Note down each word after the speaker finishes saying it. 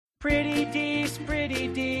Pretty Dees,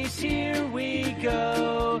 here we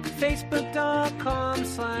go.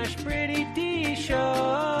 Facebook.com/Pretty Dees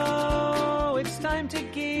Show. It's time to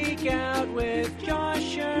geek out with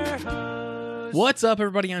Josh, your host. What's up,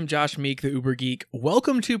 everybody? I'm Josh Meek, the Uber Geek.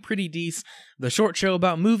 Welcome to Pretty Dees, the short show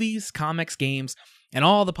about movies, comics, games, and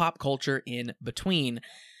all the pop culture in between.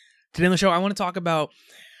 Today on the show, I want to talk about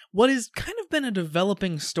what has kind of been a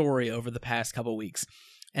developing story over the past couple weeks,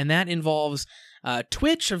 and that involves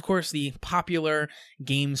Twitch, of course, the popular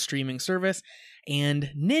game streaming service,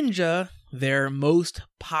 and Ninja, their most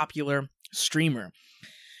popular streamer.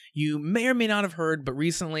 You may or may not have heard, but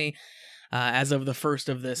recently, as of the first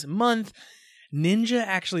of this month, Ninja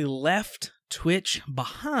actually left Twitch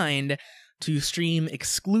behind to stream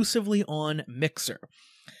exclusively on Mixer.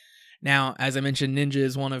 Now, as I mentioned, Ninja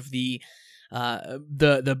is one of the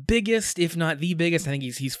biggest, if not the biggest. I think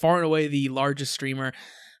he's far and away the largest streamer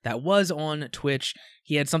that was on Twitch.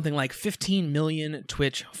 He had something like 15 million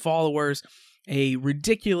Twitch followers, a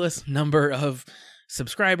ridiculous number of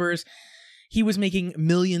subscribers. He was making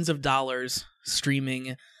millions of dollars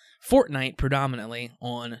streaming Fortnite predominantly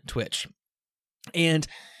on Twitch. And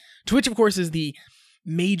Twitch, of course, is the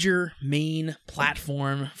main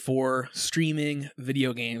platform for streaming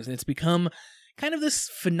video games, and it's become kind of this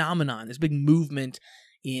phenomenon, this big movement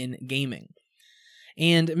in gaming.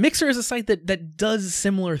 And Mixer is a site that does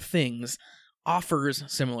similar things, offers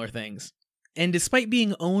similar things. And despite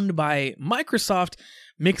being owned by Microsoft,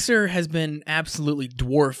 Mixer has been absolutely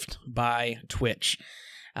dwarfed by Twitch.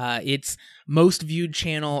 Its most viewed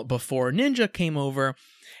channel before Ninja came over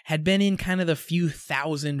had been in kind of the few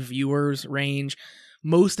thousand viewers range.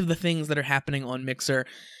 Most of the things that are happening on Mixer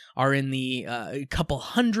are in the couple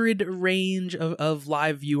hundred range of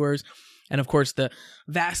live viewers. And of course, the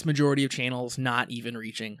vast majority of channels not even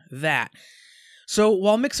reaching that. So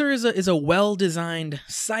while Mixer is a well-designed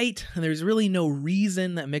site, and there's really no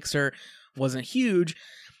reason that Mixer wasn't huge,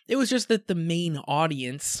 it was just that the main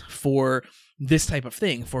audience for this type of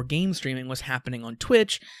thing, for game streaming, was happening on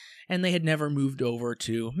Twitch, and they had never moved over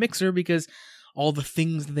to Mixer because all the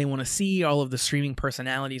things that they want to see, all of the streaming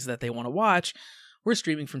personalities that they want to watch, were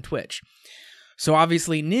streaming from Twitch. So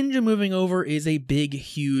obviously, Ninja moving over is a big,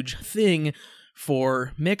 huge thing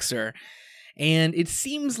for Mixer. And it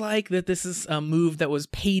seems like that this is a move that was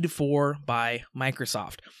paid for by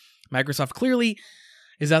Microsoft. Microsoft clearly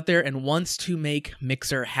is out there and wants to make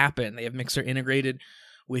Mixer happen. They have Mixer integrated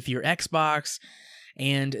with your Xbox,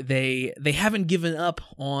 and they haven't given up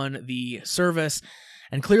on the service.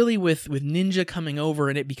 And clearly with Ninja coming over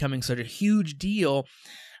and it becoming such a huge deal,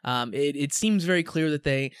 it seems very clear that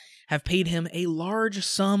they have paid him a large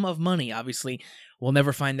sum of money. Obviously, we'll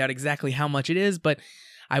never find out exactly how much it is, but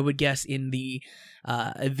I would guess in the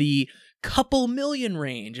couple million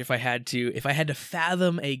range if I had to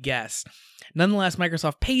fathom a guess. Nonetheless,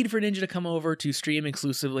 Microsoft paid for Ninja to come over to stream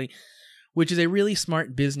exclusively, which is a really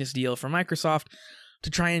smart business deal for Microsoft to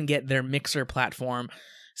try and get their Mixer platform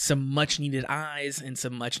some much-needed eyes and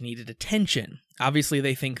some much-needed attention. Obviously,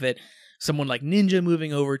 they think that someone like Ninja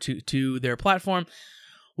moving over to their platform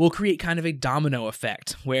will create kind of a domino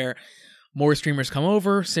effect, where more streamers come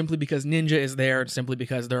over simply because Ninja is there, simply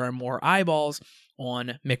because there are more eyeballs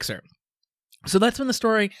on Mixer. So that's been the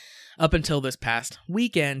story up until this past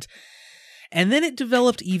weekend. And then it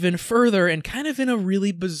developed even further and kind of in a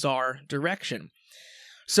really bizarre direction.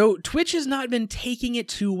 So Twitch has not been taking it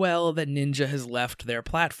too well that Ninja has left their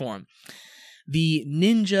platform. The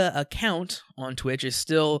Ninja account on Twitch is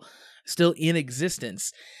still in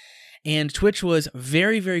existence. And Twitch was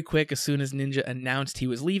very, very quick as soon as Ninja announced he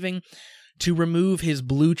was leaving to remove his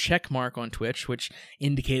blue check mark on Twitch, which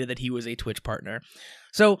indicated that he was a Twitch partner.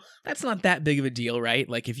 So that's not that big of a deal, right?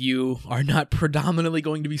 Like, if you are not predominantly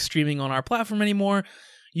going to be streaming on our platform anymore,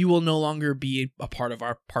 you will no longer be a part of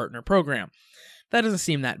our partner program. That doesn't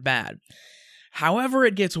seem that bad. However,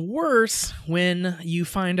 it gets worse when you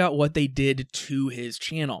find out what they did to his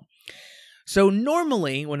channel. So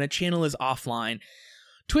normally, when a channel is offline,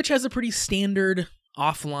 Twitch has a pretty standard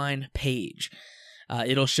offline page.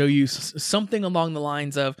 It'll show you something along the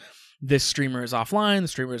lines of, this streamer is offline, the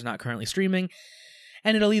streamer is not currently streaming,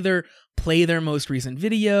 and it'll either play their most recent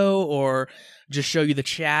video or just show you the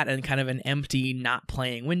chat and kind of an empty, not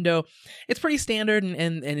playing window. It's pretty standard,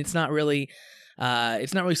 and it's not really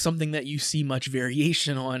something that you see much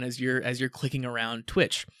variation on as you're clicking around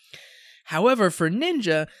Twitch. However, for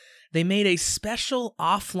Ninja, they made a special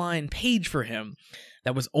offline page for him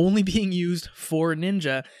that was only being used for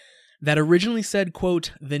Ninja, that originally said,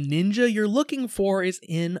 quote, "The ninja you're looking for is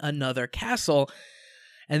in another castle."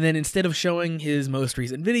 And then instead of showing his most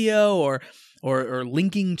recent video or or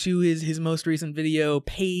linking to his most recent video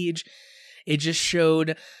page. It just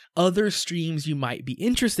showed other streams you might be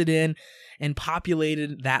interested in and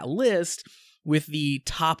populated that list with the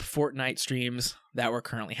top Fortnite streams that were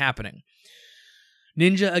currently happening.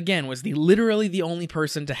 Ninja, again, was literally the only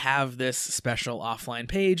person to have this special offline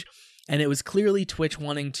page, and it was clearly Twitch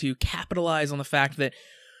wanting to capitalize on the fact that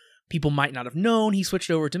people might not have known he switched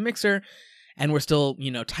over to Mixer, and were still,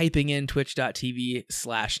 typing in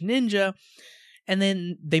twitch.tv/ninja, and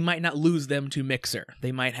then they might not lose them to Mixer.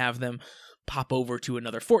 They might have them pop over to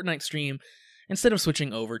another Fortnite stream instead of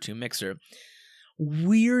switching over to Mixer.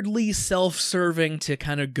 Weirdly self-serving to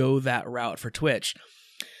kind of go that route for Twitch.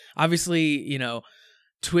 Obviously,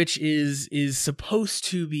 Twitch is supposed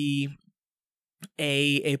to be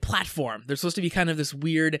a platform. They're supposed to be kind of this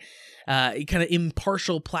weird, kind of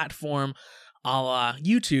impartial platform a la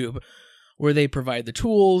YouTube, where they provide the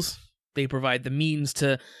tools, they provide the means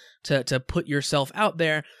to put yourself out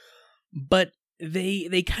there, but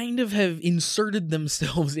they kind of have inserted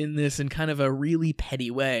themselves in this in kind of a really petty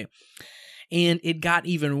way. And it got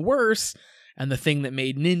even worse, and the thing that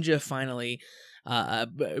made Ninja finally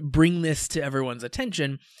bring this to everyone's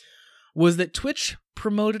attention was that Twitch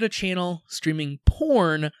promoted a channel streaming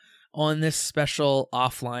porn on this special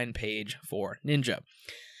offline page for Ninja.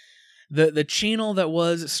 The channel that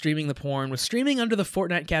was streaming the porn was streaming under the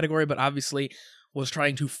Fortnite category, but obviously was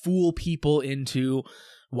trying to fool people into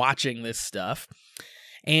watching this stuff.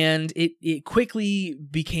 And it quickly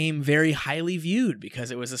became very highly viewed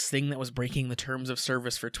because it was this thing that was breaking the terms of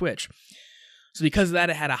service for Twitch. So because of that,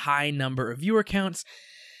 it had a high number of viewer counts,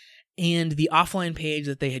 and the offline page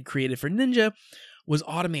that they had created for Ninja was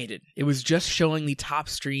automated. It was just showing the top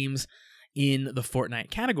streams in the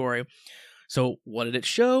Fortnite category. So what did it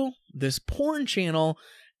show? This porn channel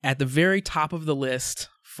at the very top of the list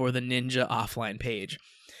for the Ninja offline page.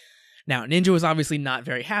 Now, Ninja was obviously not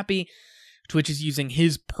very happy. Twitch is using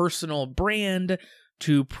his personal brand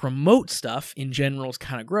to promote stuff in general is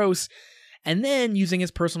kind of gross, and then using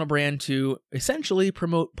his personal brand to essentially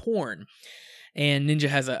promote porn. And Ninja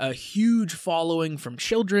has a huge following from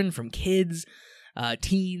children, from kids,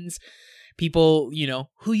 teens, people,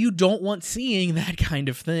 who you don't want seeing that kind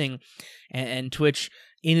of thing. And Twitch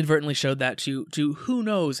inadvertently showed that to who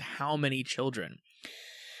knows how many children.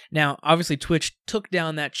 Now, obviously, Twitch took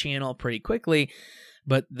down that channel pretty quickly,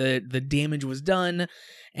 but the damage was done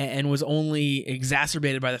and was only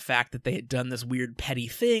exacerbated by the fact that they had done this weird petty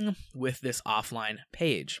thing with this offline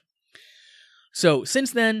page. So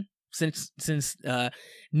since then, since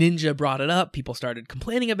Ninja brought it up, people started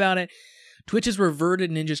complaining about it. Twitch has reverted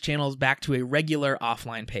Ninja's channels back to a regular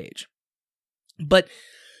offline page. But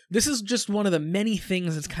this is just one of the many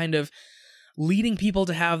things that's kind of leading people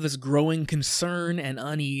to have this growing concern and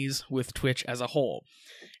unease with Twitch as a whole.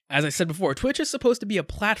 As I said before, Twitch is supposed to be a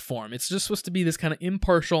platform. It's just supposed to be this kind of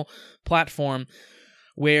impartial platform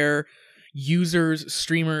where users,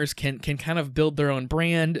 streamers can kind of build their own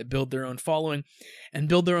brand, build their own following, and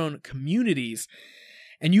build their own communities.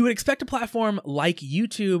 And you would expect a platform like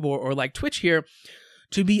YouTube or like Twitch here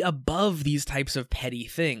to be above these types of petty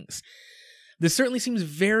things. This certainly seems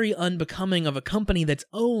very unbecoming of a company that's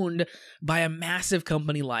owned by a massive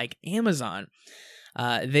company like Amazon.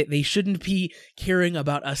 They shouldn't be caring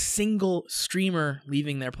about a single streamer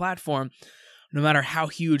leaving their platform, no matter how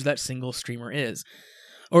huge that single streamer is.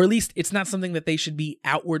 Or at least it's not something that they should be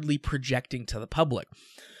outwardly projecting to the public.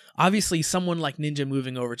 Obviously, someone like Ninja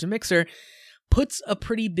moving over to Mixer puts a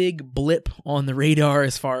pretty big blip on the radar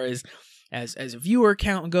as far as viewer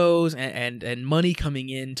count goes and money coming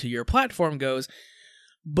into your platform goes,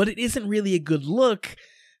 but it isn't really a good look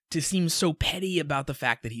to seem so petty about the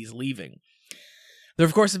fact that he's leaving. There,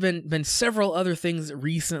 of course, have been several other things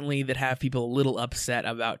recently that have people a little upset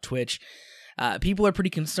about Twitch. People are pretty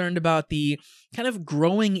concerned about the kind of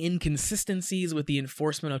growing inconsistencies with the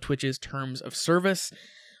enforcement of Twitch's terms of service.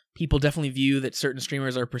 People definitely view that certain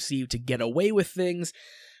streamers are perceived to get away with things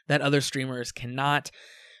that other streamers cannot.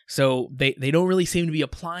 So they don't really seem to be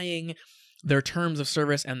applying their terms of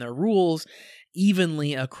service and their rules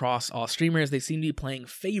evenly across all streamers. They seem to be playing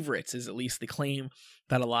favorites, is at least the claim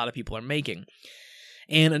that a lot of people are making.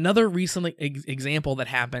 And another recent example that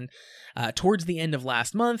happened towards the end of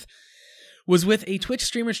last month was with a Twitch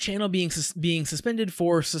streamer's channel being suspended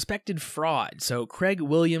for suspected fraud. So Craig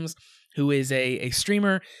Williams, who is a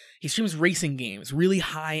streamer, he streams racing games, really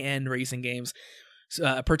high-end racing games,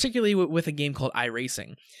 particularly with a game called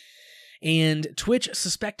iRacing. And Twitch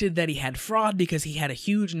suspected that he had fraud because he had a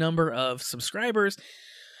huge number of subscribers,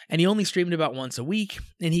 and he only streamed about once a week,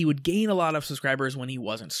 and he would gain a lot of subscribers when he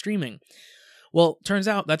wasn't streaming. Well, turns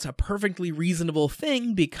out that's a perfectly reasonable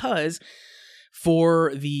thing because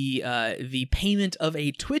For the payment of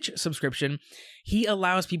a Twitch subscription, he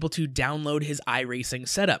allows people to download his iRacing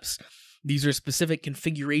setups. These are specific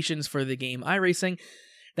configurations for the game iRacing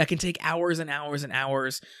that can take hours and hours and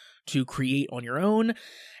hours to create on your own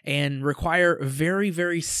and require very,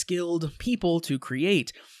 very skilled people to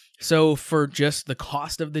create. So for just the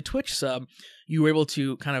cost of the Twitch sub, you were able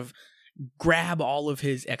to kind of grab all of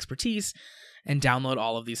his expertise and download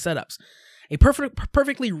all of these setups. A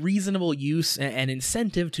perfectly reasonable use and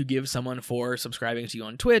incentive to give someone for subscribing to you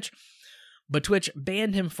on Twitch, but Twitch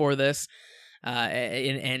banned him for this,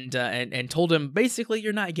 and told him basically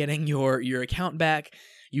you're not getting your account back.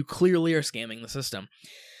 You clearly are scamming the system.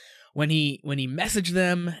 When he messaged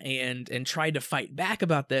them and tried to fight back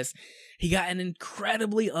about this, he got an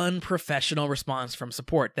incredibly unprofessional response from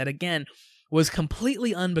support that again was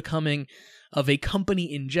completely unbecoming of a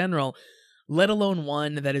company in general, let alone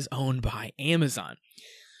one that is owned by Amazon.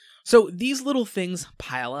 So these little things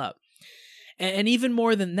pile up. And even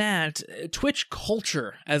more than that, Twitch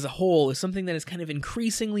culture as a whole is something that is kind of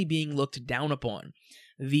increasingly being looked down upon.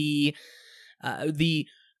 The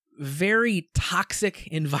very toxic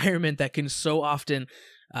environment that can so often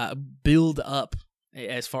build up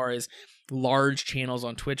as far as large channels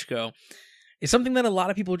on Twitch go is something that a lot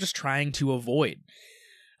of people are just trying to avoid.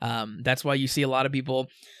 That's why you see a lot of people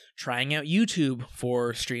trying out YouTube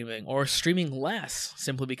for streaming or streaming less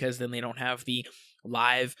simply because then they don't have the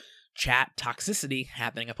live chat toxicity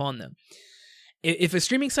happening upon them. If a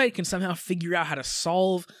streaming site can somehow figure out how to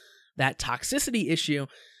solve that toxicity issue,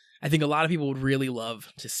 I think a lot of people would really love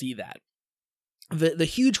to see that. The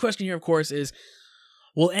huge question here, of course, is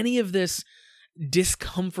will any of this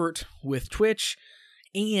discomfort with Twitch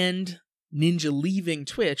and Ninja leaving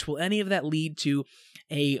Twitch, will any of that lead to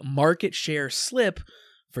a market share slip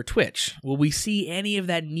for Twitch? Will we see any of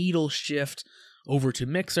that needle shift over to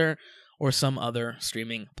Mixer or some other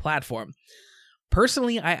streaming platform?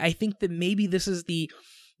 Personally, I think that maybe this is the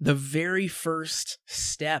very first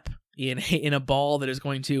step in a ball that is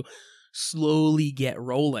going to slowly get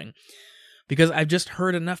rolling. Because I've just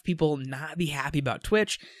heard enough people not be happy about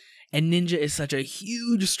Twitch, and Ninja is such a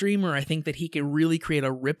huge streamer, I think that he can really create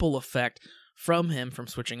a ripple effect from him from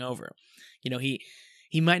switching over. You know, he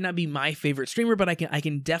might not be my favorite streamer, but I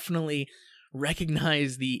can definitely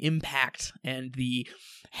recognize the impact and the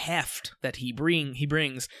heft that he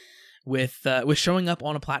brings with showing up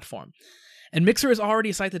on a platform. And Mixer is already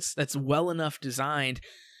a site that's well enough designed.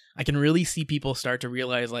 I can really see people start to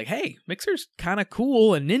realize, like, hey, Mixer's kind of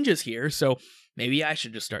cool and Ninja's here, so maybe I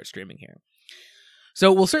should just start streaming here.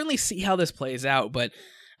 So we'll certainly see how this plays out, but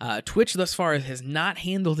Twitch thus far has not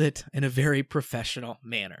handled it in a very professional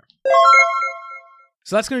manner.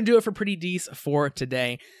 So that's going to do it for Pretty Dece for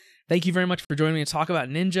today. Thank you very much for joining me to talk about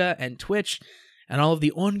Ninja and Twitch and all of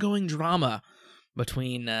the ongoing drama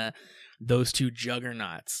between those two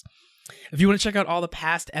juggernauts. If you want to check out all the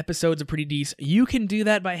past episodes of Pretty Dece, you can do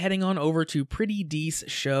that by heading on over to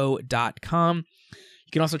prettydeceshow.com.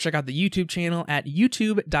 You can also check out the YouTube channel at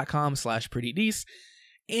youtube.com/prettydece.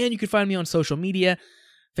 And you can find me on social media,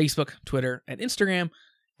 Facebook, Twitter, and Instagram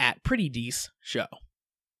at Pretty Dece Show.